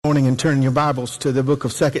Morning and turn your Bibles to the book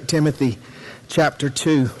of 2 Timothy chapter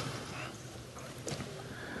 2.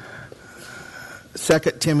 2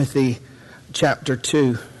 Timothy chapter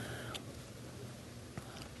 2.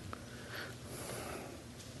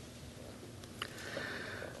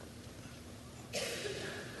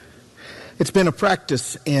 It's been a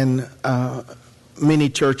practice in many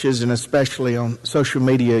churches, and especially on social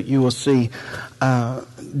media. You will see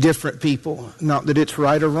different people, not that it's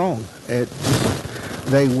right or wrong.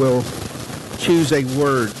 They will choose a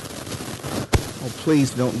word. Oh,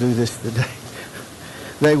 please don't do this today.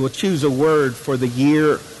 They will choose a word for the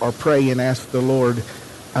year or pray and ask the Lord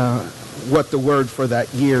what the word for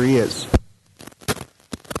that year is.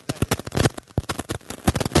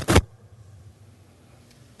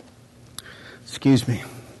 Excuse me.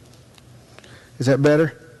 Is that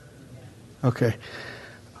better? Okay.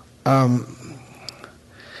 That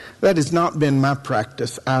has not been my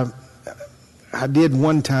practice. I did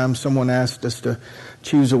one time, someone asked us to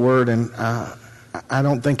choose a word, and I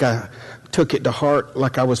don't think I took it to heart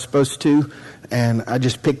like I was supposed to, and I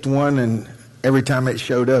just picked one, and every time it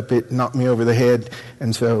showed up, it knocked me over the head,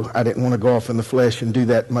 and so I didn't want to go off in the flesh and do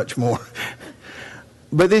that much more.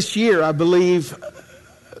 But this year, I believe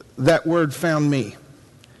that word found me,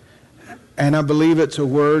 and I believe it's a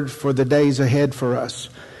word for the days ahead for us.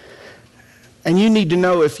 And you need to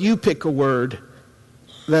know, if you pick a word,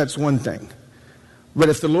 that's one thing. But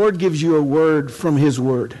if the Lord gives you a word from His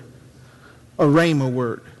Word, a rhema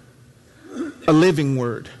word, a living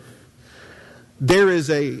word, there is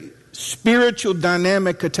a spiritual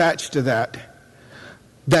dynamic attached to that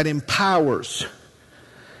empowers,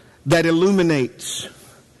 that illuminates,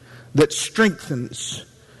 that strengthens,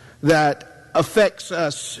 that affects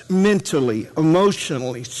us mentally,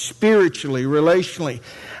 emotionally, spiritually, relationally.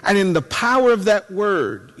 And in the power of that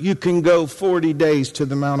word, you can go 40 days to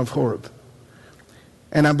the Mount of Horeb.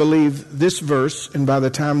 And I believe this verse, and by the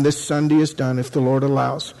time this Sunday is done, if the Lord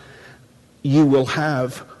allows, you will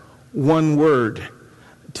have one word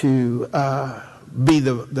to be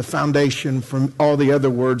the foundation for all the other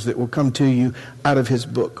words that will come to you out of His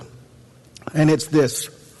book. And it's this,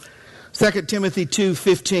 2 Timothy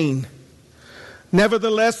 2:15.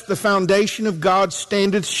 Nevertheless, the foundation of God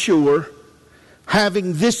standeth sure,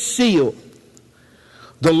 having this seal,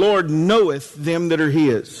 the Lord knoweth them that are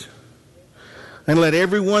His. And let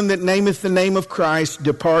everyone that nameth the name of Christ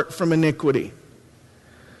depart from iniquity.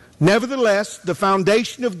 Nevertheless, the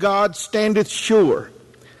foundation of God standeth sure,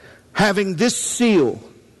 having this seal,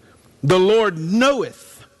 the Lord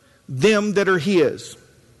knoweth them that are His.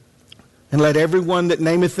 And let everyone that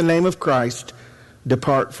nameth the name of Christ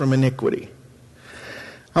depart from iniquity.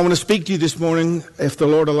 I want to speak to you this morning, if the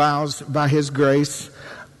Lord allows, by His grace,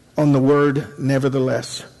 on the word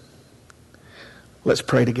nevertheless. Let's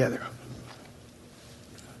pray together.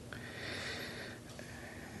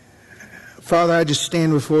 Father, I just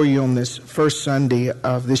stand before you on this first Sunday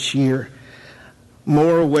of this year,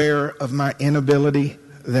 more aware of my inability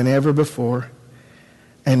than ever before,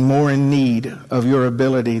 and more in need of your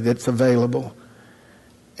ability that's available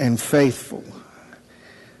and faithful.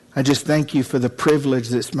 I just thank you for the privilege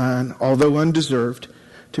that's mine, although undeserved,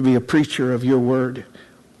 to be a preacher of your word.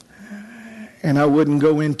 And I wouldn't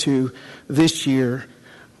go into this year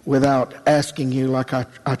without asking you, like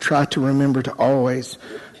I try to remember to always,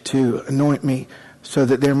 to anoint me so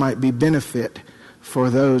that there might be benefit for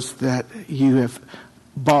those that you have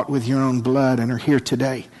bought with your own blood and are here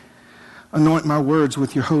today. Anoint my words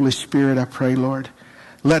with your Holy Spirit, I pray, Lord.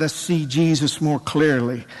 Let us see Jesus more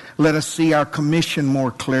clearly. Let us see our commission more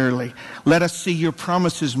clearly. Let us see your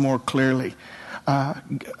promises more clearly.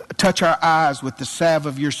 Touch our eyes with the salve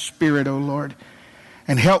of your Spirit, O Lord.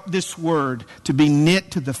 And help this word to be knit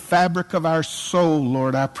to the fabric of our soul,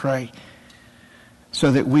 Lord, I pray, so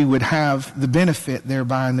that we would have the benefit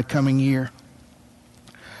thereby in the coming year.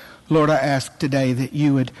 Lord, I ask today that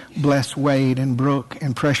you would bless Wade and Brooke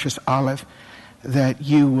and Precious Olive, that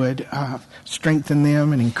you would strengthen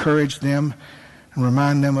them and encourage them and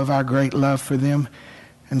remind them of our great love for them.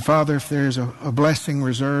 And Father, if there's a blessing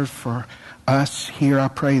reserved for us here, I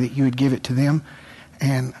pray that you would give it to them,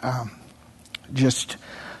 and just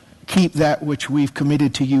keep that which we've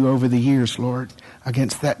committed to you over the years, Lord,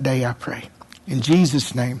 against that day, I pray. In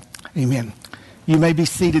Jesus' name, amen. You may be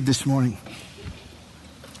seated this morning.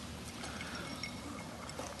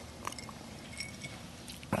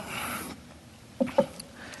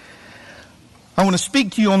 I want to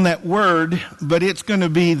speak to you on that word, but it's going to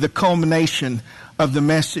be the culmination of the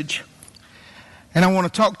message. And I want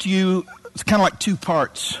to talk to you, it's kind of like two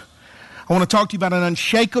parts. I want to talk to you about an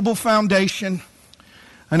unshakable foundation,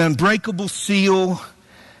 an unbreakable seal,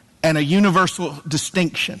 and a universal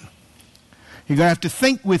distinction. You're going to have to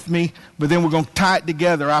think with me, but then we're going to tie it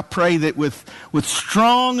together. I pray that with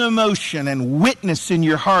strong emotion and witness in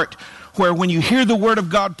your heart, where when you hear the word of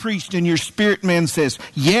God preached and your spirit man says,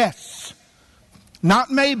 yes,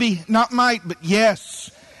 not maybe, not might, but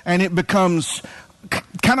yes. And it becomes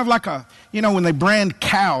kind of like when they brand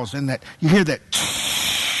cows and that you hear that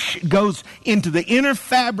it goes into the inner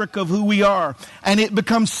fabric of who we are, and it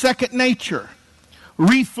becomes second nature,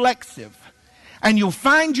 reflexive. And you'll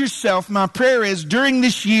find yourself, my prayer is, during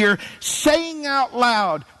this year, saying out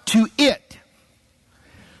loud to it,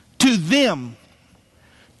 to them,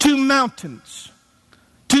 to mountains,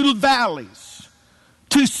 to valleys,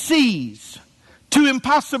 to seas, to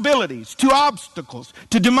impossibilities, to obstacles,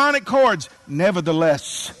 to demonic hordes.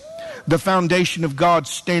 Nevertheless, the foundation of God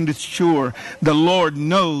standeth sure. The Lord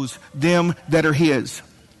knows them that are his.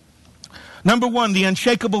 Number one, the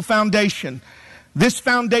unshakable foundation. This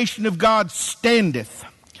foundation of God standeth.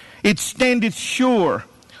 It standeth sure,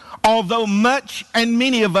 although much and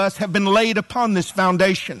many of us have been laid upon this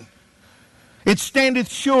foundation. It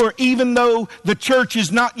standeth sure even though the church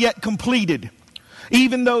is not yet completed.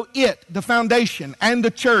 Even though it, the foundation, and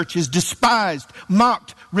the church is despised,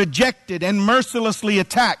 mocked, rejected, and mercilessly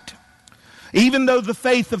attacked. Even though the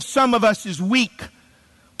faith of some of us is weak,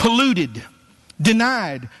 polluted,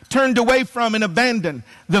 denied, turned away from, and abandoned,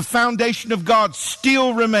 the foundation of God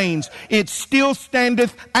still remains. It still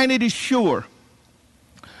standeth, and it is sure.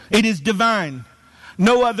 It is divine.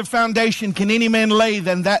 No other foundation can any man lay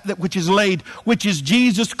than that which is laid, which is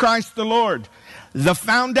Jesus Christ the Lord. The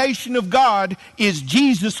foundation of God is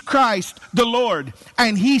Jesus Christ the Lord,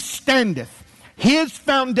 and he standeth. His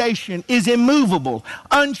foundation is immovable,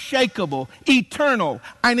 unshakable, eternal,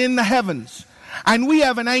 and in the heavens. And we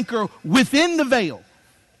have an anchor within the veil.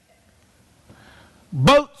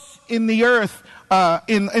 Boats in the earth,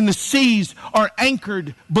 in the seas, are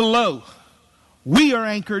anchored below. We are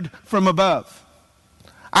anchored from above.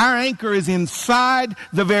 Our anchor is inside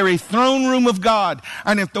the very throne room of God.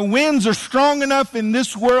 And if the winds are strong enough in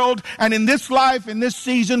this world and in this life, in this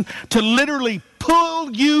season, to literally pull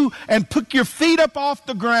you and put your feet up off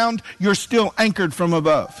the ground, you're still anchored from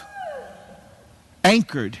above.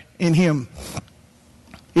 Anchored in him.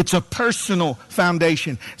 It's a personal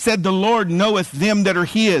foundation. Said the Lord knoweth them that are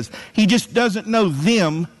his. He just doesn't know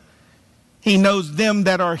them. He knows them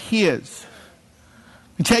that are his.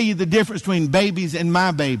 I tell you the difference between babies and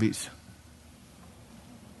my babies.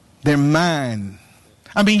 They're mine.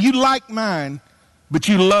 I mean, you like mine, but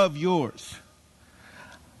you love yours.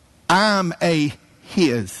 I'm a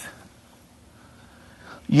his.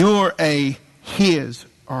 You're a his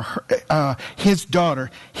or her, his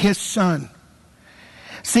daughter, his son.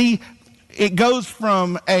 See, it goes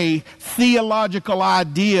from a theological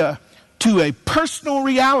idea to a personal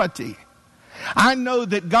reality. I know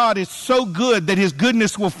that God is so good that his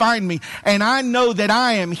goodness will find me. And I know that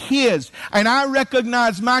I am his. And I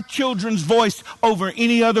recognize my children's voice over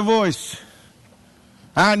any other voice.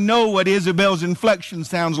 I know what Isabel's inflection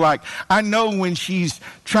sounds like. I know when she's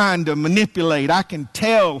trying to manipulate. I can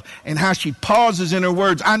tell and how she pauses in her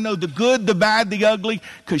words. I know the good, the bad, the ugly,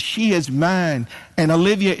 because she is mine. And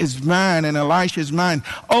Olivia is mine, and Elisha is mine.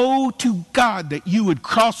 Oh, to God that you would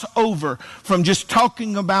cross over from just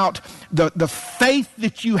talking about the faith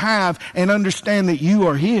that you have and understand that you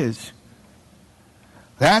are his.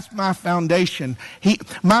 That's my foundation.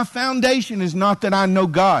 My foundation is not that I know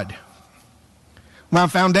God. My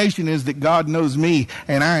foundation is that God knows me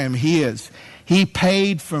and I am his. He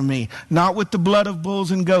paid for me, not with the blood of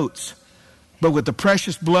bulls and goats, but with the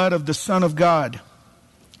precious blood of the Son of God.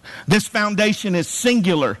 This foundation is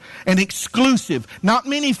singular and exclusive, not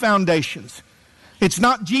many foundations. It's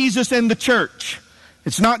not Jesus and the church.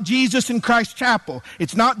 It's not Jesus and Christ Chapel.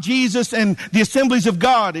 It's not Jesus and the Assemblies of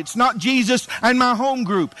God. It's not Jesus and my home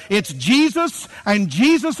group. It's Jesus and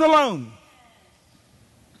Jesus alone.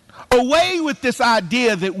 Away with this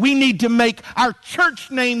idea that we need to make our church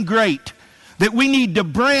name great, that we need to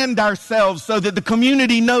brand ourselves so that the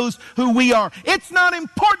community knows who we are. It's not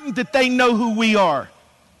important that they know who we are.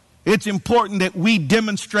 It's important that we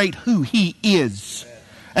demonstrate who he is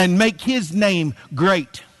and make his name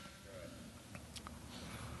great.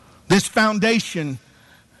 This foundation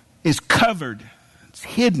is covered, it's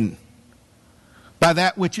hidden by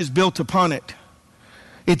that which is built upon it.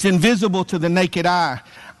 It's invisible to the naked eye.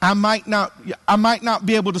 I might not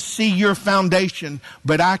be able to see your foundation,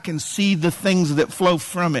 but I can see the things that flow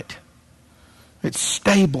from it. It's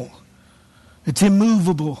stable. It's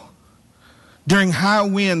immovable. During high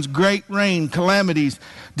winds, great rain, calamities,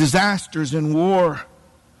 disasters, and war,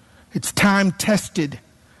 it's time-tested.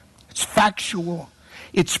 It's factual.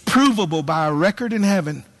 It's provable by a record in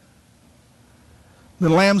heaven. The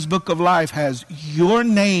Lamb's Book of Life has your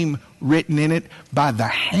name written in it by the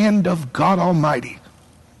hand of God Almighty.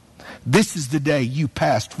 This is the day you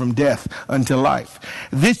passed from death unto life.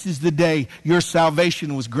 This is the day your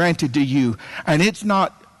salvation was granted to you. And it's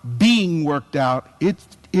not being worked out. It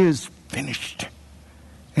is finished.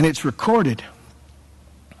 And it's recorded.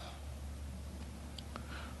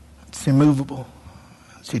 It's immovable.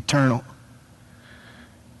 It's eternal.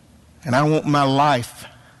 And I want my life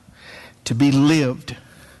to be lived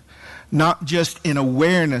not just in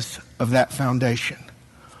awareness of that foundation,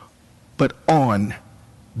 but on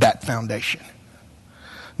that foundation.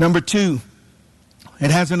 Number 2,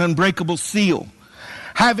 it has an unbreakable seal.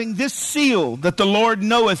 Having this seal that the Lord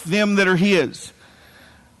knoweth them that are his.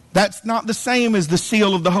 That's not the same as the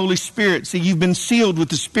seal of the Holy Spirit. See, you've been sealed with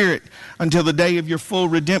the Spirit until the day of your full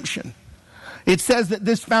redemption. It says that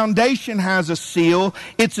this foundation has a seal.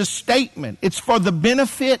 It's a statement. It's for the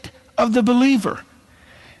benefit of the believer.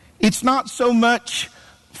 It's not so much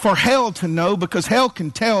for hell to know, because hell can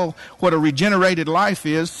tell what a regenerated life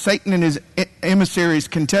is. Satan and his emissaries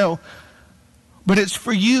can tell. But it's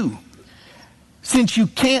for you. Since you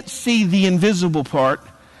can't see the invisible part,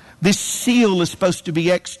 this seal is supposed to be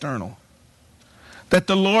external. That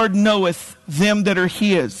the Lord knoweth them that are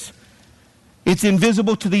his. It's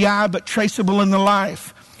invisible to the eye, but traceable in the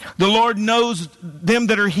life. The Lord knows them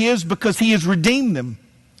that are his because he has redeemed them.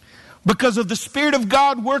 Because of the Spirit of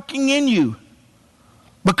God working in you.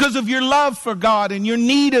 Because of your love for God and your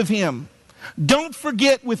need of him. Don't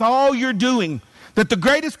forget with all you're doing that the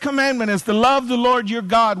greatest commandment is to love the Lord your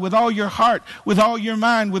God with all your heart, with all your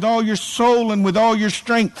mind, with all your soul, and with all your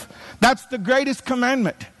strength. That's the greatest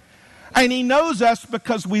commandment. And he knows us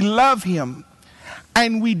because we love him.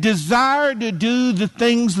 And we desire to do the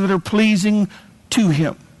things that are pleasing to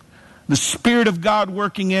him. The Spirit of God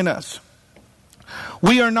working in us.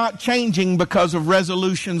 We are not changing because of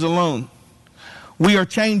resolutions alone. We are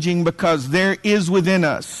changing because there is within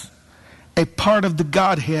us a part of the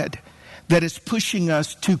Godhead that is pushing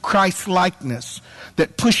us to Christ-likeness,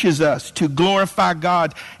 that pushes us to glorify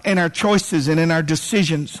God in our choices and in our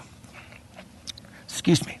decisions.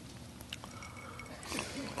 Excuse me.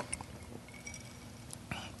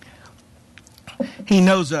 He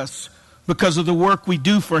knows us because of the work we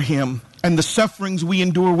do for him and the sufferings we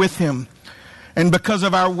endure with him, and because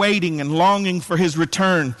of our waiting and longing for his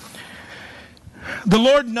return. The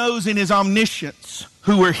Lord knows in his omniscience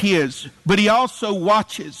who are his, but he also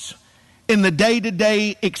watches in the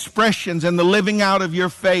day-to-day expressions and the living out of your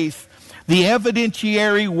faith, the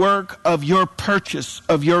evidentiary work of your purchase,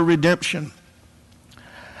 of your redemption.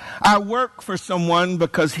 I work for someone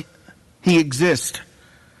because he exists.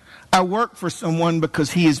 I work for someone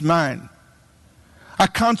because he is mine. I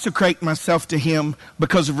consecrate myself to him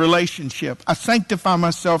because of relationship. I sanctify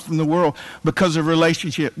myself from the world because of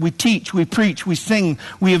relationship. We teach, we preach, we sing,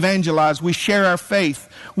 we evangelize, we share our faith.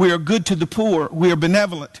 We are good to the poor. We are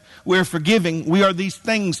benevolent. We are forgiving. We are these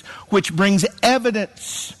things which brings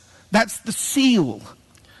evidence. That's the seal.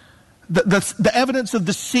 The evidence of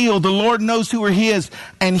the seal. The Lord knows who are his,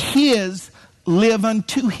 and his live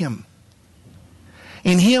unto him.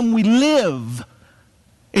 In him we live.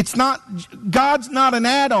 It's not, God's not an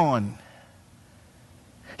add-on.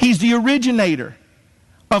 He's the originator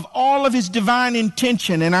of all of his divine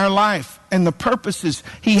intention in our life and the purposes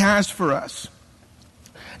he has for us.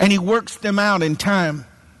 And he works them out in time.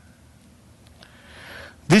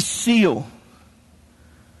 This seal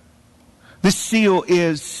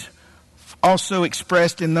is also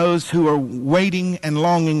expressed in those who are waiting and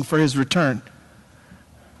longing for his return.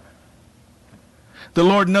 The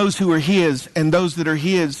Lord knows who are his, and those that are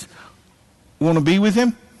his want to be with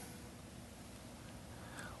him.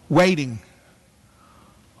 Waiting,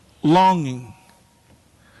 longing,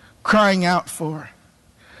 crying out for,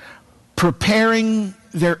 preparing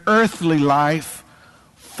their earthly life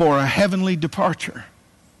for a heavenly departure.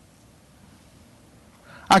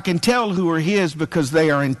 I can tell who are his because they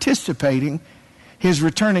are anticipating his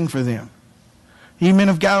returning for them. Ye men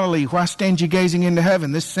of Galilee, why stand ye gazing into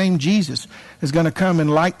heaven? This same Jesus is going to come in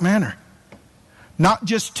like manner. Not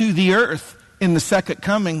just to the earth in the second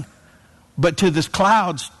coming, but to the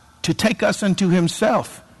clouds to take us unto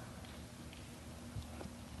himself.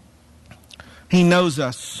 He knows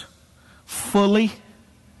us fully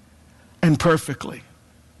and perfectly.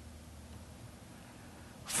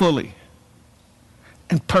 Fully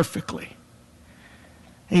and perfectly.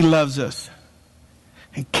 He loves us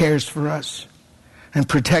and cares for us and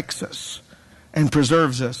protects us and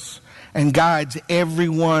preserves us and guides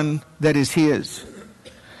everyone that is his.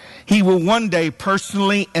 He will one day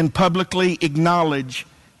personally and publicly acknowledge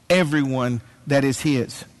everyone that is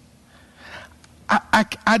his.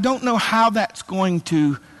 I don't know how that's going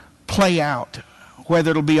to play out,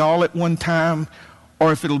 whether it'll be all at one time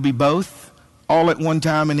or if it'll be both, all at one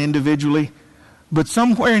time and individually. But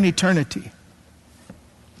somewhere in eternity,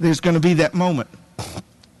 there's going to be that moment.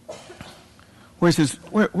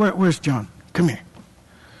 Where's John? Come here.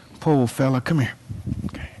 Poor old fella, come here.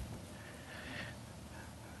 Okay.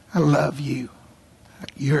 I love you.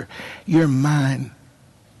 You're mine.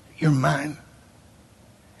 You're mine.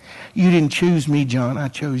 You didn't choose me, John. I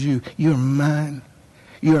chose you. You're mine.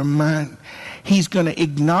 You're mine. He's going to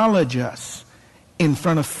acknowledge us in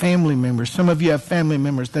front of family members. Some of you have family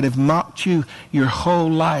members that have mocked you your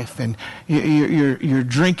whole life, and you're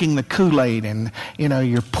drinking the Kool-Aid, and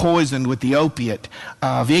you're poisoned with the opiate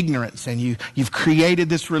of ignorance, and you've created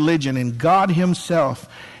this religion, and God himself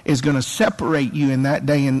is going to separate you in that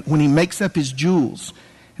day, and when he makes up his jewels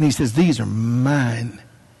and he says, these are mine.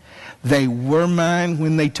 They were mine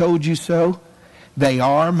when they told you so. They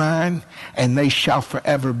are mine, and they shall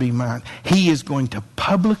forever be mine. He is going to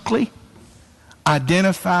publicly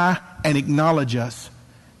identify and acknowledge us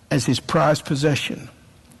as his prized possession.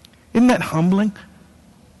 Isn't that humbling?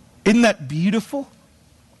 Isn't that beautiful?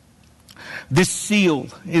 This seal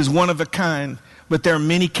is one of a kind, but there are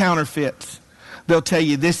many counterfeits. They'll tell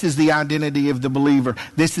you this is the identity of the believer.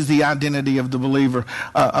 This is the identity of the believer.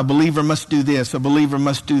 A believer must do this. A believer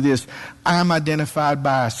must do this. I'm identified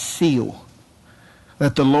by a seal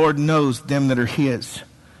that the Lord knows them that are his.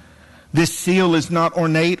 This seal is not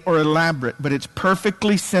ornate or elaborate, but it's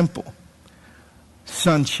perfectly simple.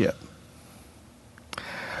 Sonship.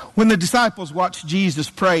 When the disciples watched Jesus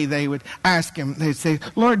pray, they would ask him, they'd say,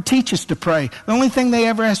 Lord, teach us to pray. The only thing they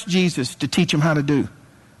ever asked Jesus to teach them how to do.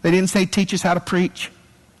 They didn't say, teach us how to preach.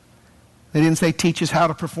 They didn't say, teach us how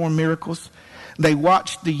to perform miracles. They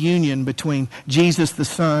watched the union between Jesus the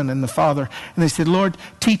Son and the Father, and they said, Lord,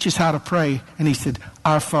 teach us how to pray. And he said,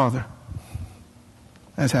 Our Father.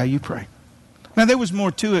 That's how you pray. Now, there was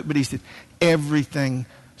more to it, but he said, everything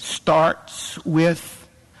starts with,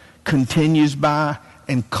 continues by,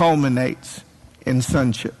 and culminates in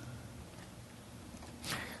sonship.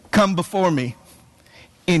 Come before me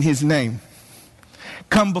in his name.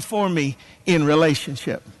 Come before me in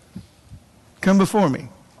relationship. Come before me.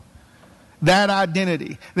 That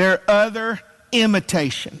identity. There are other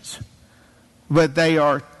imitations, but they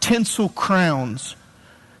are tinsel crowns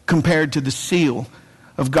compared to the seal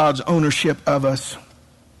of God's ownership of us.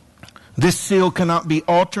 This seal cannot be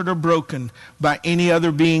altered or broken by any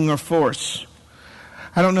other being or force.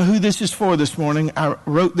 I don't know who this is for this morning. I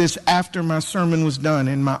wrote this after my sermon was done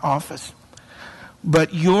in my office.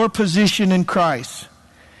 But your position in Christ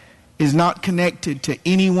is not connected to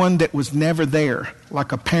anyone that was never there,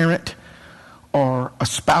 like a parent or a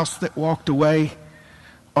spouse that walked away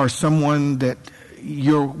or someone that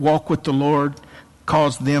your walk with the Lord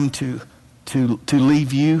caused them to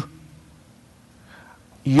leave you.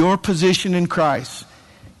 Your position in Christ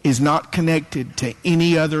is not connected to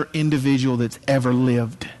any other individual that's ever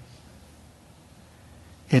lived.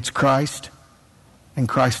 It's Christ and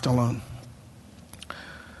Christ alone.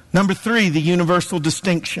 Number 3, the universal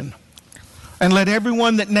distinction. And let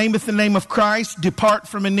everyone that nameth the name of Christ depart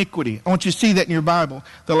from iniquity. I want you to see that in your Bible,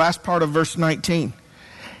 the last part of verse 19.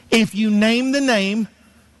 If you name the name,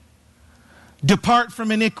 depart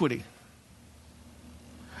from iniquity.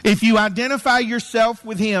 If you identify yourself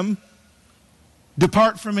with him,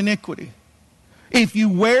 depart from iniquity. If you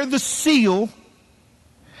wear the seal,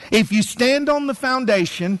 if you stand on the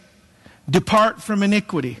foundation, depart from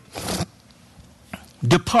iniquity.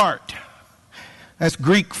 Depart. That's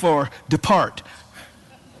Greek for depart.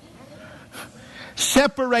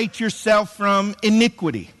 Separate yourself from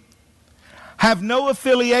iniquity. Have no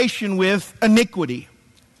affiliation with iniquity.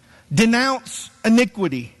 Denounce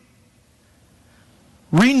iniquity.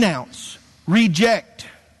 Renounce. Reject.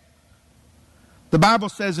 The Bible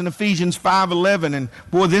says in Ephesians 5:11, and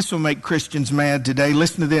boy, this will make Christians mad today.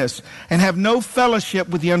 Listen to this. And have no fellowship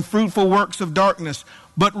with the unfruitful works of darkness,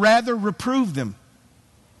 but rather reprove them.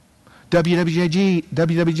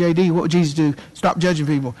 WWJD, what would Jesus do? Stop judging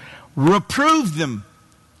people. Reprove them.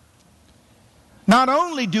 Not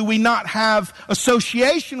only do we not have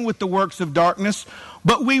association with the works of darkness,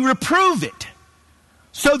 but we reprove it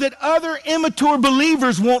so that other immature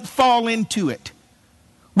believers won't fall into it.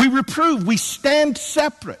 We reprove. We stand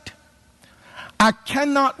separate. I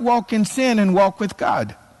cannot walk in sin and walk with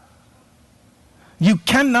God. You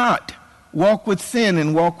cannot walk with sin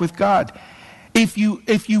and walk with God. If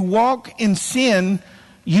you walk in sin,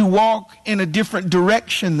 you walk in a different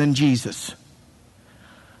direction than Jesus.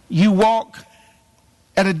 you walk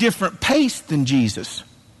at a different pace than Jesus.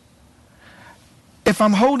 If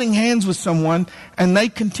I'm holding hands with someone and they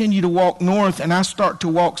continue to walk north and I start to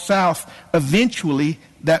walk south, eventually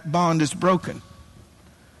that bond is broken.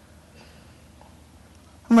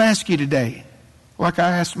 I'm going to ask you today, like I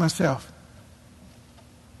asked myself,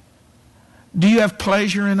 do you have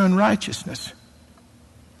pleasure in unrighteousness?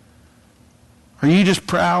 Are you just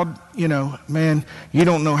proud, man, you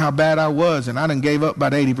don't know how bad I was and I done gave up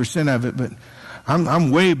about 80% of it, but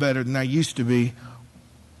I'm way better than I used to be.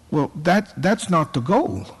 Well, that's not the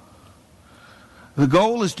goal. The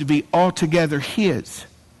goal is to be altogether His.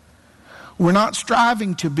 We're not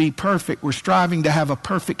striving to be perfect. We're striving to have a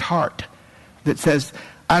perfect heart that says,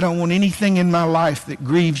 I don't want anything in my life that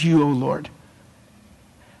grieves you, O Lord.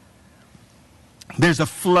 There's a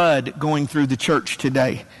flood going through the church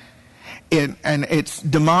today. And it's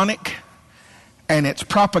demonic, and it's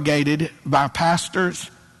propagated by pastors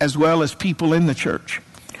as well as people in the church.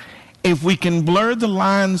 If we can blur the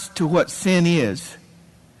lines to what sin is,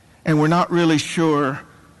 and we're not really sure,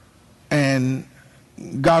 and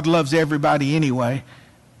God loves everybody anyway,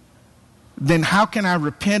 then how can I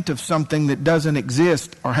repent of something that doesn't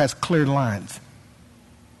exist or has clear lines?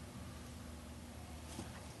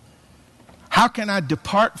 How can I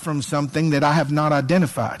depart from something that I have not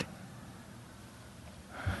identified?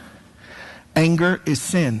 Anger is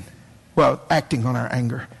sin. Well, acting on our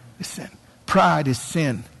anger is sin. Pride is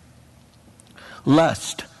sin.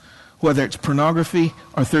 Lust, whether it's pornography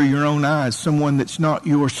or through your own eyes, someone that's not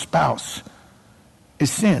your spouse,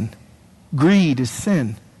 is sin. Greed is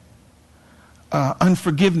sin.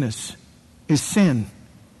 Unforgiveness is sin.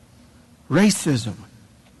 Racism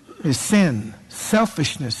is sin.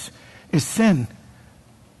 Selfishness is sin.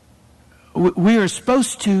 We are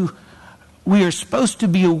supposed to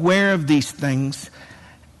be aware of these things,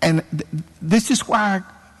 and this is why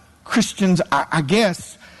Christians, I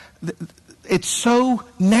guess, it's so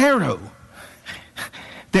narrow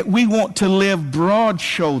that we want to live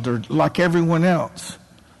broad-shouldered like everyone else.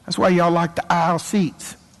 That's why y'all like the aisle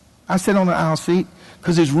seats. I sit on the aisle seat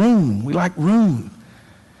because there's room. We like room.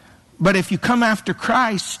 But if you come after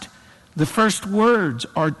Christ, the first words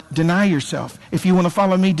are deny yourself. If you want to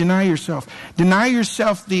follow me, deny yourself. Deny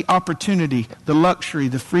yourself the opportunity, the luxury,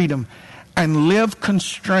 the freedom, and live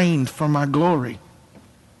constrained for my glory.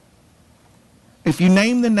 If you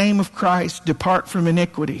name the name of Christ, depart from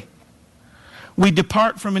iniquity. We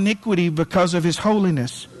depart from iniquity because of His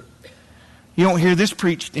holiness. You don't hear this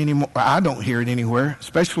preached anymore. I don't hear it anywhere,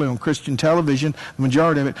 especially on Christian television, the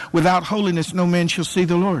majority of it. Without holiness, no man shall see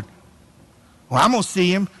the Lord. Well, I'm going to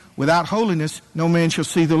see Him. Without holiness, no man shall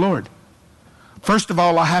see the Lord. First of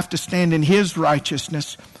all, I have to stand in His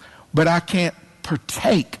righteousness, but I can't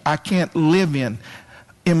partake. I can't live in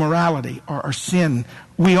immorality or sin.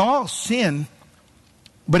 We all sin,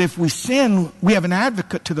 but if we sin, we have an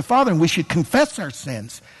advocate to the Father, and we should confess our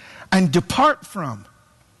sins and depart from.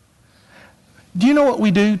 Do you know what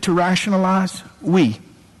we do to rationalize?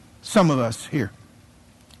 Some of us here.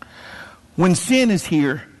 When sin is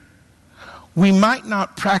here, we might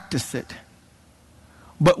not practice it,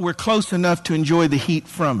 but we're close enough to enjoy the heat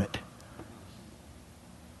from it.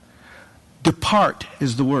 Depart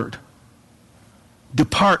is the word.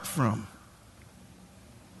 Depart from.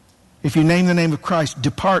 If you name the name of Christ,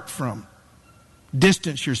 depart from.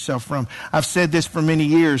 Distance yourself from. I've said this for many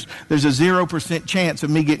years. There's a 0% chance of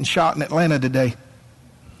me getting shot in Atlanta today.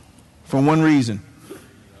 For one reason.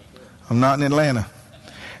 I'm not in Atlanta.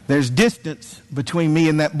 There's distance between me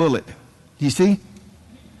and that bullet. You see?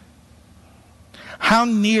 How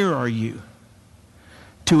near are you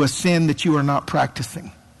to a sin that you are not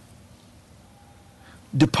practicing?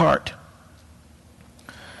 Depart.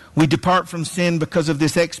 We depart from sin because of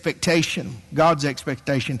this expectation, God's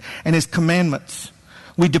expectation, and His commandments.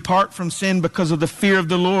 We depart from sin because of the fear of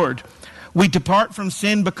the Lord. We depart from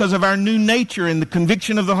sin because of our new nature and the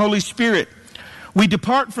conviction of the Holy Spirit. We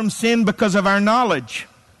depart from sin because of our knowledge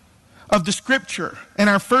of the Scripture and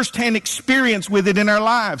our firsthand experience with it in our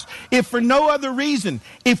lives. If for no other reason,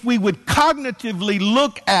 if we would cognitively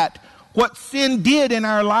look at what sin did in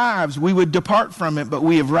our lives, we would depart from it, but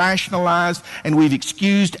we have rationalized and we've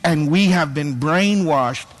excused and we have been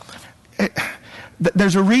brainwashed.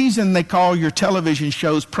 There's a reason they call your television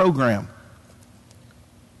shows programming.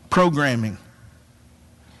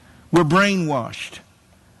 We're brainwashed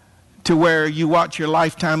to where you watch your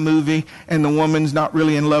Lifetime movie and the woman's not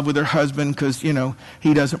really in love with her husband because,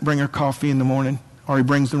 he doesn't bring her coffee in the morning or he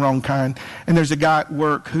brings the wrong kind. And there's a guy at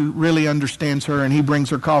work who really understands her and he brings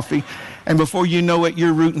her coffee. And before you know it,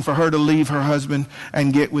 you're rooting for her to leave her husband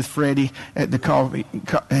and get with Freddie at the coffee.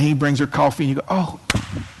 And he brings her coffee and you go, oh,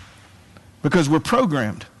 Because we're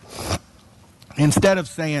programmed. Instead of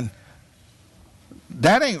saying,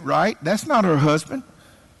 that ain't right, that's not her husband.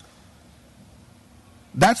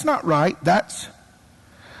 That's not right. That's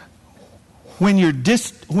when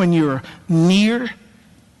you're near,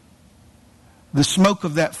 the smoke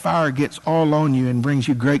of that fire gets all on you and brings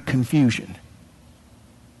you great confusion.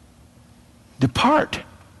 Depart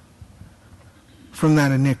from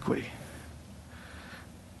that iniquity.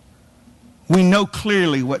 We know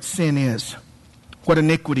clearly what sin is, what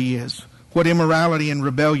iniquity is, what immorality and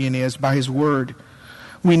rebellion is by His Word.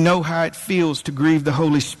 We know how it feels to grieve the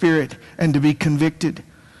Holy Spirit and to be convicted.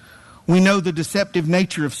 We know the deceptive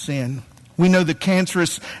nature of sin. We know the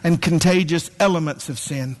cancerous and contagious elements of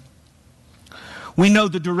sin. We know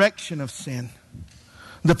the direction of sin,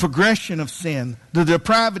 the progression of sin, the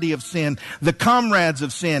depravity of sin, the comrades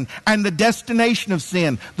of sin, and the destination of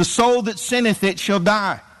sin. The soul that sinneth, it shall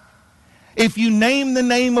die. If you name the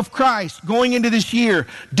name of Christ going into this year,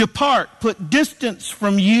 depart, put distance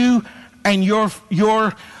from you and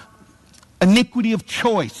your iniquity of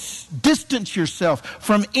choice. Distance yourself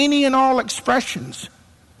from any and all expressions.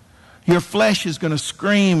 Your flesh is going to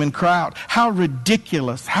scream and cry out, how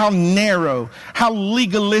ridiculous, how narrow, how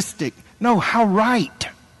legalistic. No, how right.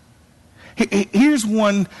 Here's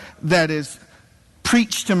one that is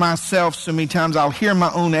preached to myself so many times. I'll hear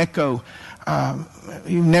my own echo.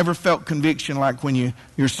 You've never felt conviction like when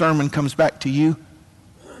your sermon comes back to you.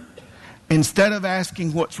 Instead of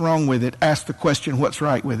asking what's wrong with it, ask the question, what's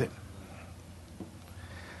right with it?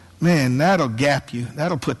 Man, that'll gap you.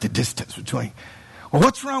 That'll put the distance between. Well,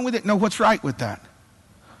 what's wrong with it? No, what's right with that?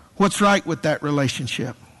 What's right with that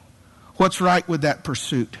relationship? What's right with that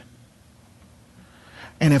pursuit?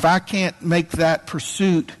 And if I can't make that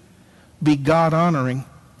pursuit be God-honoring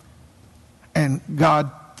and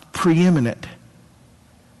God preeminent,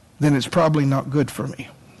 then it's probably not good for me.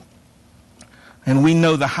 And we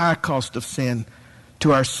know the high cost of sin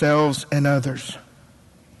to ourselves and others.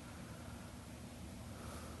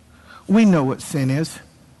 We know what sin is.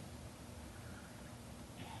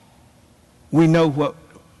 We know what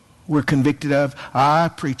we're convicted of.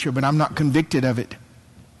 Preacher, but I'm not convicted of it.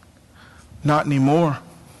 Not anymore.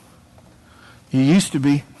 You used to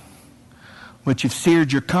be. But you've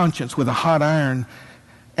seared your conscience with a hot iron.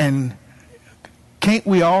 And can't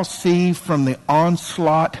we all see from the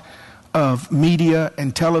onslaught of media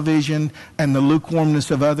and television and the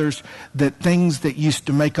lukewarmness of others that things that used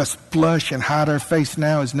to make us blush and hide our face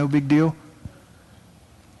now is no big deal?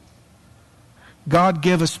 God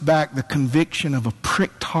give us back the conviction of a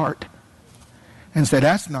pricked heart and say,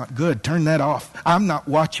 that's not good. Turn that off. I'm not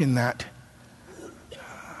watching that.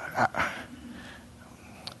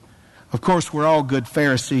 Of course, we're all good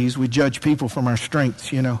Pharisees. We judge people from our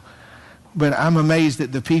strengths, you know. But I'm amazed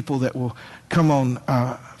at the people that will come on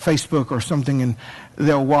Facebook or something and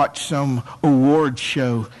they'll watch some award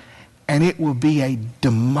show and it will be a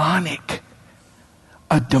demonic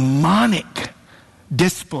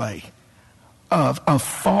display of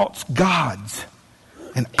false gods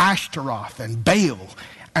and Ashtaroth and Baal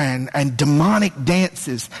and demonic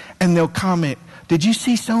dances. And they'll comment, did you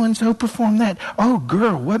see so-and-so perform that? Oh,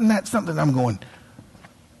 girl, wasn't that something? I'm going,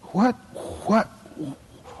 what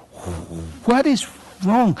is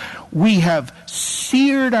wrong? We have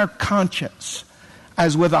seared our conscience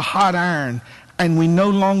as with a hot iron, and we no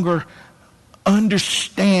longer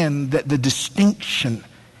understand that the distinction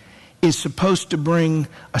is supposed to bring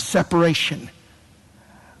a separation.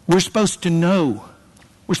 We're supposed to know.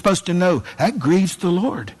 We're supposed to know that grieves the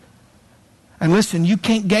Lord. And listen, you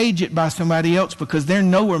can't gauge it by somebody else because their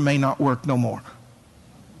knower may not work no more.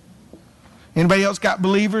 Anybody else got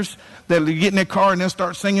believers that get in their car and they'll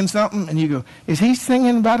start singing something and you go, is he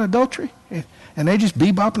singing about adultery? And they just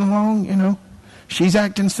bebopping along, you know. She's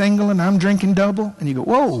acting single and I'm drinking double. And you go,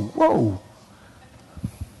 whoa.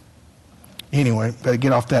 Anyway, better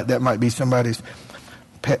get off that. That might be somebody's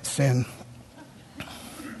pet sin.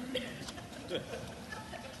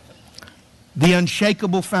 The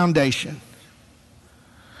unshakable foundation,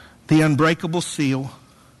 the unbreakable seal,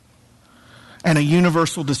 and a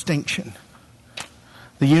universal distinction.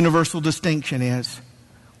 The universal distinction is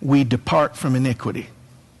we depart from iniquity.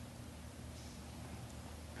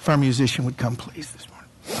 If our musician would come, please, this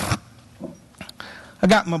morning. I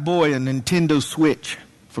got my boy a Nintendo Switch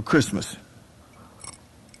for Christmas.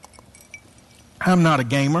 I'm not a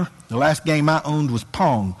gamer. The last game I owned was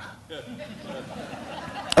Pong.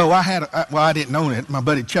 Oh, I didn't own it. My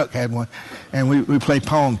buddy Chuck had one, and we played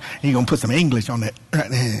Pong. He's going to put some English on that.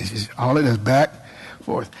 All it is back,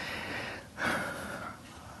 forth.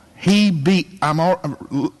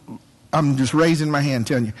 I'm just raising my hand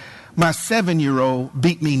telling you. My 7-year-old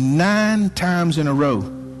beat me 9 times in a row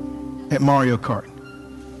at Mario Kart.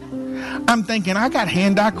 I'm thinking, I got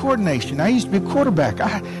hand-eye coordination. I used to be a quarterback.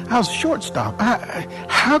 I was shortstop.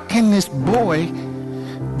 How can this boy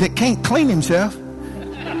that can't clean himself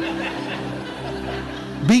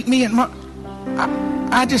beat me at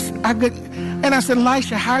I couldn't. And I said,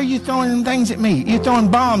 Elisha, how are you throwing things at me? You're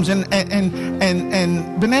throwing bombs and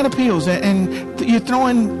banana peels and you're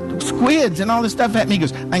throwing squids and all this stuff at me. He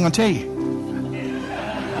goes, I ain't gonna tell you.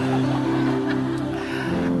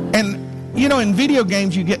 And you know, in video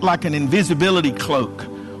games you get like an invisibility cloak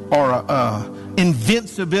or a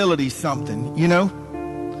invincibility something, you know.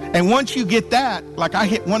 And once you get that, like I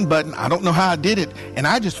hit one button, I don't know how I did it, and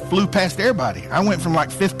I just flew past everybody. I went from like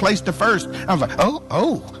 5th place to 1st. I was like,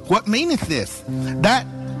 oh, what meaneth this? That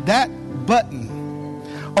button.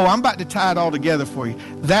 Oh, I'm about to tie it all together for you.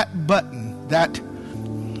 That button, that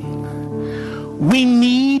we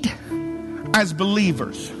need as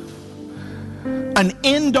believers, an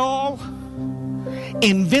end-all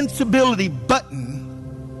invincibility button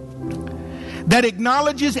that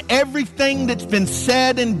acknowledges everything that's been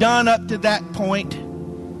said and done up to that point,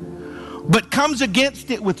 but comes against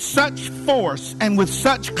it with such force and with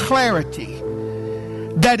such clarity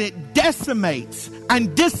that it decimates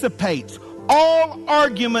and dissipates all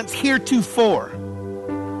arguments heretofore.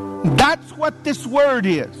 That's what this word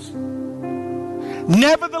is.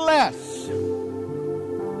 Nevertheless,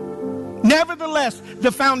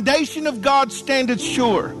 the foundation of God standeth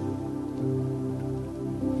sure.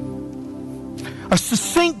 A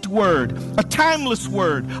succinct word, a timeless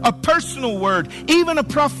word, a personal word, even a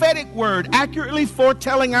prophetic word, accurately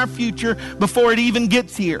foretelling our future before it even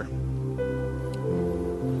gets here.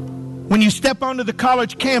 When you step onto the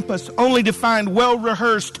college campus only to find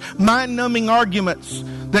well-rehearsed, mind-numbing arguments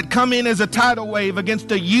that come in as a tidal wave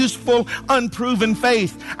against a useful, unproven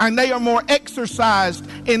faith, and they are more exercised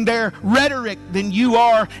in their rhetoric than you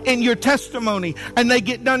are in your testimony, and they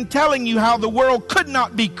get done telling you how the world could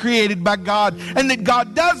not be created by God and that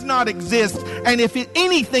God does not exist, and if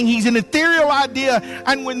anything, he's an ethereal idea,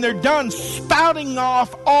 and when they're done spouting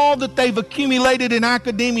off all that they've accumulated in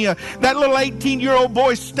academia, that little 18-year-old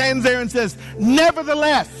boy stands there and says,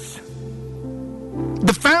 nevertheless,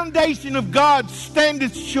 the foundation of God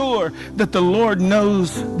standeth sure that the Lord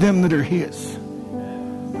knows them that are his.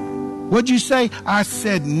 What'd you say? I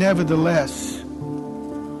said, nevertheless.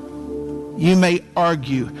 You may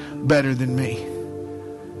argue better than me,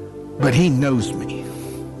 but he knows me.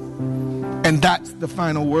 And that's the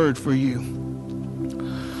final word for you.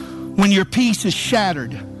 When your peace is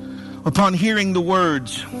shattered upon hearing the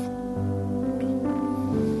words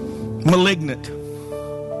malignant,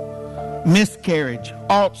 miscarriage,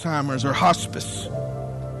 Alzheimer's, or hospice,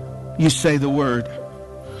 you say the word.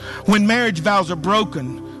 When marriage vows are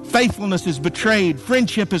broken, faithfulness is betrayed,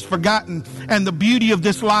 friendship is forgotten, and the beauty of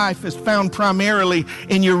this life is found primarily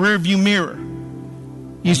in your rearview mirror,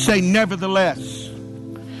 you say nevertheless.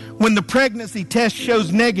 When the pregnancy test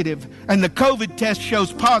shows negative and the COVID test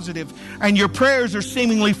shows positive and your prayers are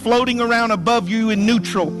seemingly floating around above you in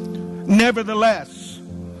neutral, nevertheless.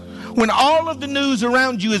 When all of the news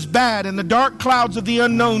around you is bad and the dark clouds of the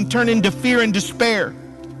unknown turn into fear and despair,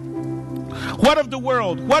 what of the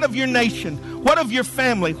world? What of your nation? What of your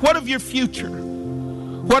family? What of your future?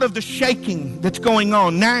 What of the shaking that's going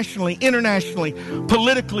on nationally, internationally,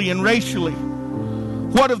 politically, and racially?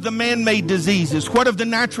 What of the man-made diseases? What of the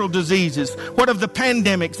natural diseases? What of the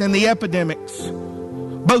pandemics and the epidemics,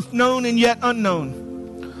 both known and yet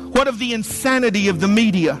unknown? What of the insanity of the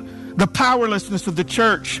media, the powerlessness of the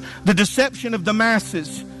church, the deception of the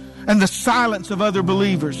masses, and the silence of other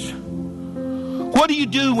believers? What do you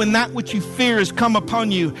do when that which you fear has come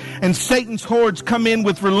upon you and Satan's hordes come in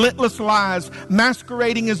with relentless lies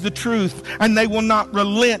masquerading as the truth, and they will not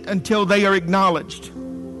relent until they are acknowledged?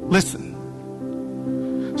 Listen.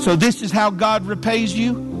 So this is how God repays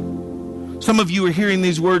you? Some of you are hearing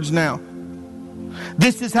these words now.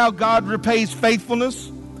 This is how God repays faithfulness?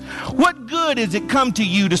 What good has it come to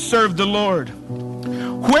you to serve the Lord?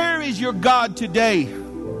 Where is your God today?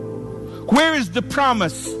 Where is the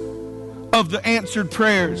promise of the answered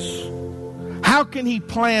prayers? How can he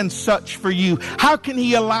plan such for you? How can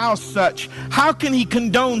he allow such? How can he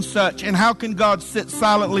condone such? And how can God sit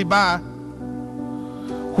silently by?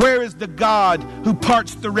 Where is the God who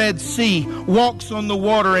parts the Red Sea, walks on the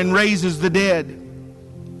water, and raises the dead?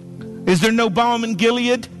 Is there no balm in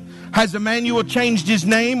Gilead? Has Emmanuel changed his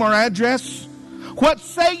name or address? What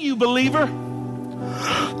say you, believer?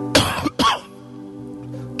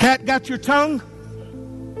 Cat got your tongue?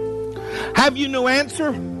 Have you no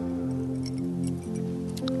answer?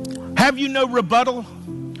 Have you no rebuttal?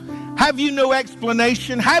 Have you no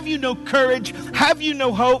explanation? Have you no courage? Have you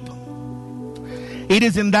no hope? It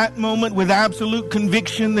is in that moment with absolute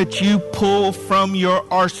conviction that you pull from your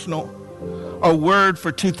arsenal a word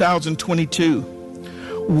for 2022.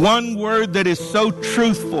 One word that is so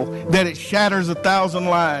truthful that it shatters 1,000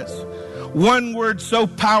 lies. One word so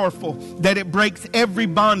powerful that it breaks every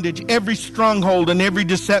bondage, every stronghold, and every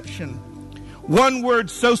deception. One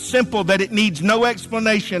word so simple that it needs no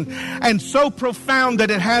explanation, and so profound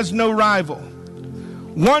that it has no rival.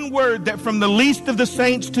 One word that from the least of the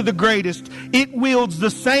saints to the greatest, it wields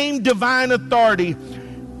the same divine authority.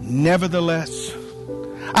 Nevertheless,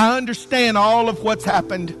 I understand all of what's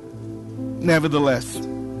happened. Nevertheless,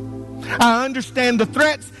 I understand the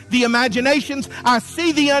threats, the imaginations. I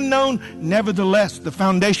see the unknown. Nevertheless, the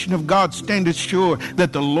foundation of God standeth sure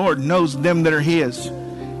that the Lord knows them that are his.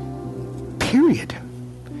 Period.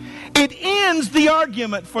 It ends the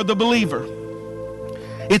argument for the believer.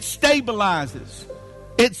 It stabilizes.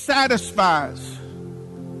 It satisfies.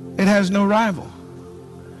 It has no rival.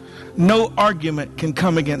 No argument can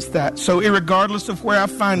come against that. So irregardless of where I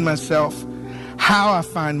find myself, how I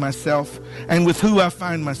find myself, and with who I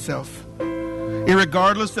find myself,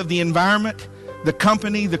 irregardless of the environment, the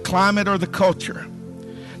company, the climate, or the culture,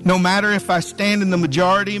 no matter if I stand in the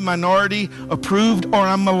majority, minority, approved, or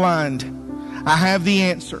I'm maligned, I have the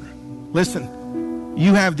answer. Listen,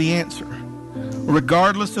 you have the answer,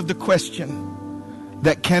 regardless of the question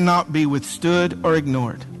that cannot be withstood or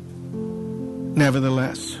ignored.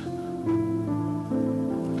 Nevertheless,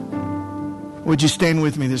 would you stand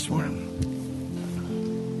with me this morning?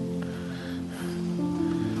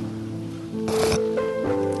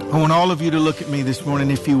 I want all of you to look at me this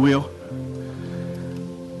morning, if you will.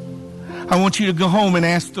 I want you to go home and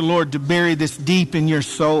ask the Lord to bury this deep in your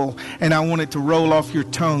soul, and I want it to roll off your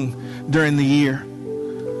tongue during the year.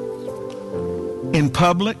 In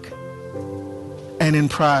public and in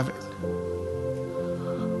private.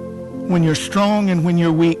 When you're strong and when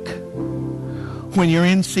you're weak. When you're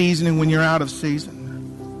in season and when you're out of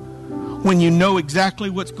season. When you know exactly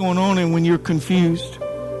what's going on and when you're confused.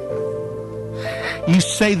 You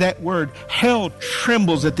say that word. Hell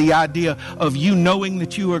trembles at the idea of you knowing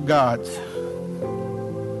that you are God's.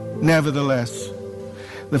 Nevertheless,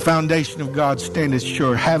 the foundation of God standeth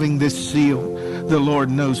sure. Having this seal, the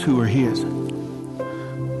Lord knows who are his.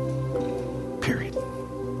 Period.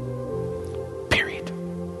 Period.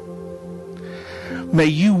 May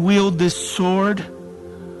you wield this sword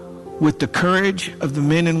with the courage of the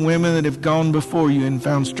men and women that have gone before you and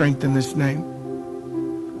found strength in this name.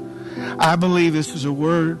 I believe this is a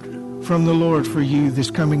word from the Lord for you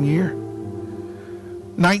this coming year.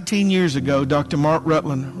 19 years ago, Dr. Mark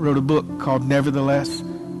Rutland wrote a book called Nevertheless.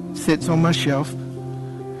 It sits on my shelf.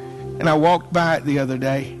 And I walked by it the other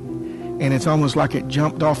day, and it's almost like it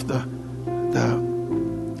jumped off the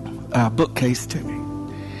bookcase to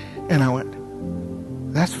me. And I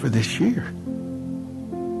went, that's for this year.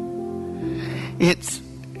 It's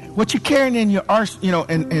what you're carrying in your arsenal. You know,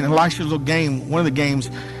 in Elisha's little game, one of the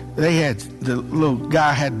games, they had, the little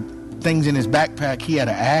guy had things in his backpack. He had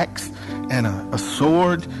an axe and a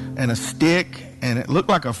sword and a stick, and it looked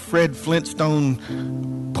like a Fred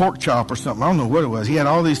Flintstone pork chop or something. I don't know what it was. He had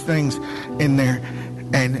all these things in there,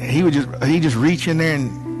 and he just reach in there,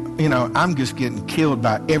 and you know, I'm just getting killed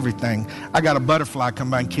by everything. I got a butterfly come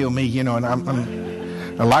by and kill me, you know, and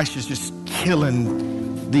Elisha's just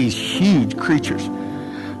killing these huge creatures.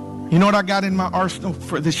 You know what I got in my arsenal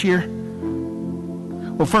for this year?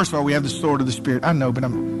 Well, first of all, we have the sword of the Spirit. I know, but you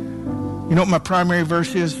know what my primary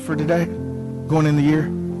verse is for today? Going in the year?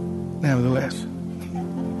 Nevertheless.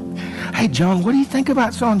 Hey, John, what do you think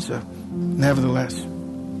about so-and-so? Nevertheless.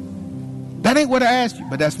 That ain't what I asked you,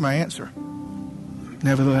 but that's my answer.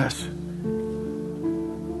 Nevertheless.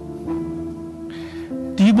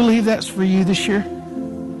 Do you believe that's for you this year?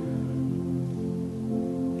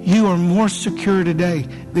 You are more secure today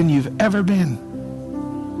than you've ever been.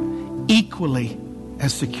 Equally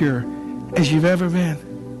as secure as you've ever been.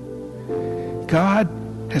 God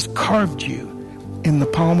has carved you in the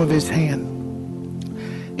palm of his hand.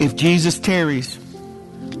 If Jesus tarries,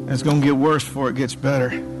 it's going to get worse before it gets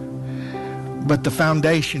better. But the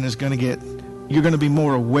foundation is going to you're going to be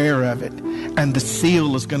more aware of it. And the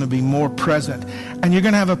seal is going to be more present. And you're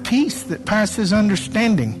going to have a peace that passes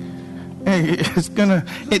understanding. It's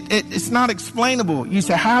not explainable. You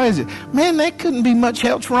say, how is it? Man, there couldn't be much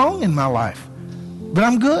else wrong in my life. But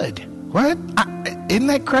I'm good. What? Isn't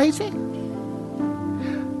that crazy?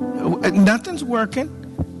 Nothing's working.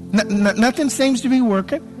 Nothing seems to be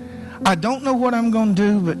working. I don't know what I'm going to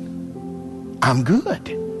do, but I'm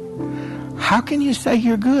good. How can you say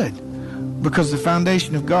you're good? because the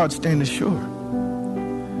foundation of God standeth sure.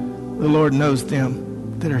 The Lord knows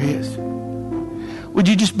them that are his. Would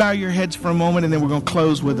you just bow your heads for a moment, and then we're going to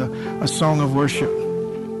close with a song of worship.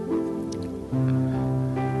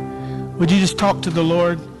 Would you just talk to the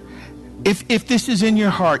Lord? If this is in your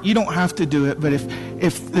heart, you don't have to do it, but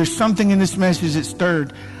if there's something in this message that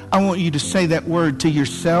stirred, I want you to say that word to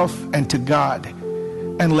yourself and to God,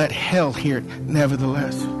 and let hell hear it,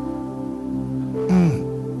 nevertheless.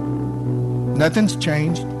 Nothing's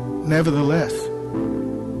changed, nevertheless.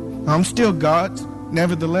 I'm still God's,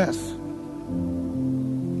 nevertheless.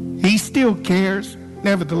 He still cares,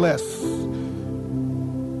 nevertheless.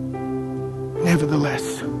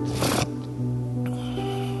 Nevertheless.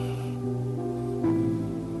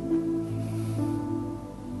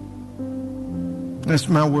 That's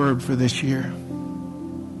my word for this year.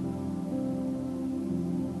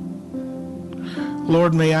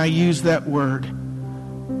 Lord, may I use that word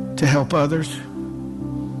to help others,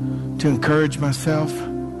 to encourage myself,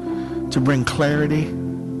 to bring clarity,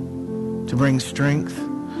 to bring strength,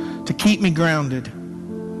 to keep me grounded,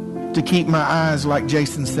 to keep my eyes, like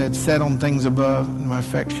Jason said, set on things above and my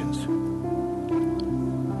affections.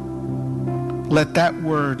 Let that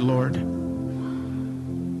word, Lord,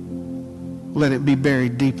 let it be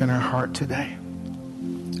buried deep in our heart today.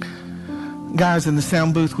 Guys in the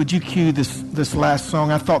sound booth, would you cue this last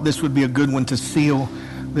song? I thought this would be a good one to seal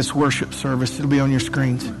this worship service. It'll be on your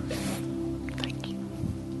screens. Thank you.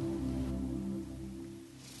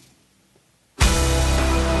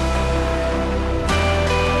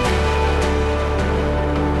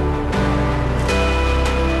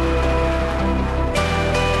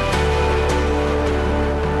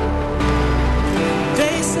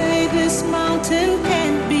 They say this mountain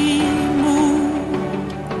can't be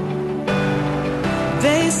moved.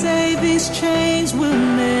 They say these chains will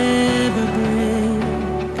never break.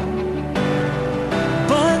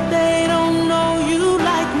 But they don't know you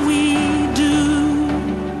like we do.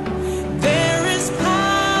 There is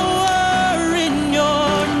power in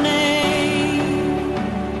your name.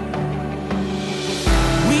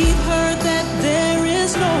 We've heard that there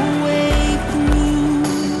is no way through.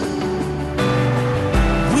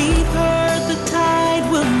 We've heard the tide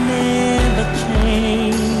will never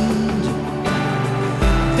change.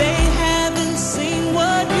 They haven't seen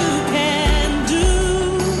what you can do.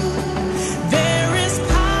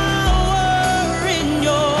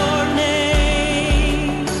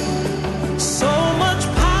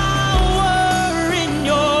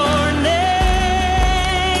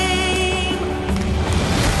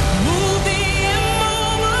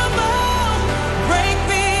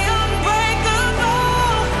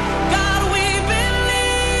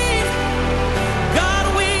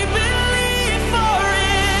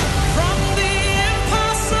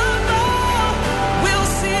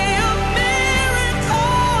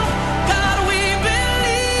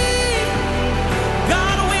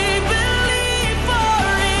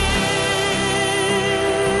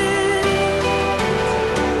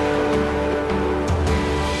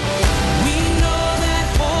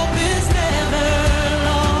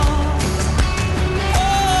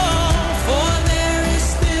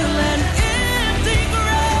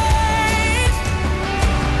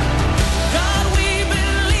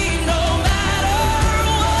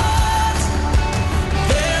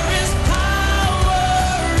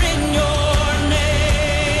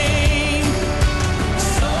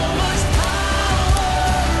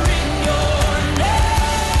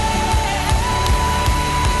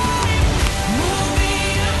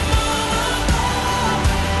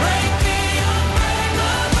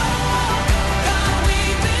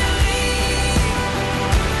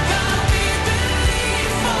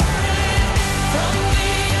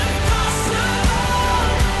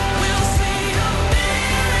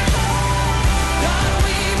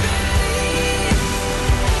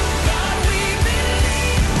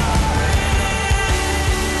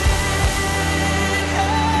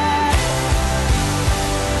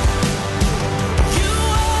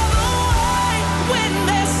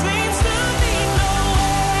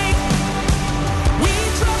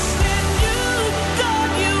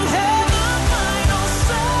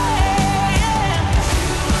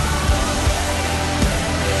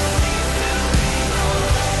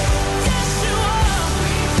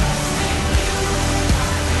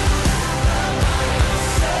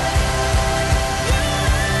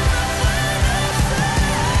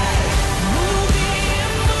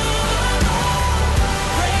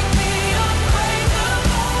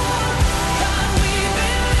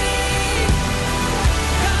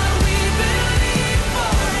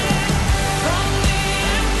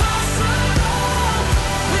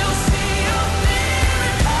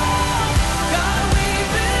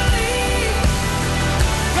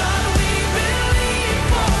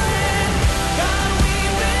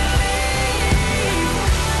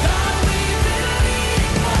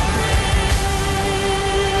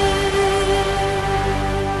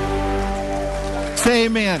 Say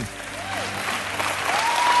amen.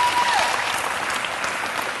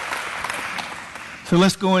 So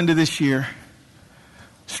let's go into this year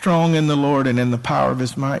strong in the Lord and in the power of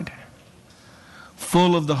his might,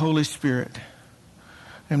 full of the Holy Spirit,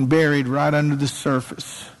 and buried right under the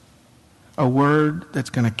surface, a word that's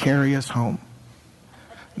going to carry us home.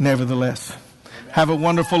 Nevertheless, have a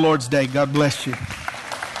wonderful Lord's Day. God bless you.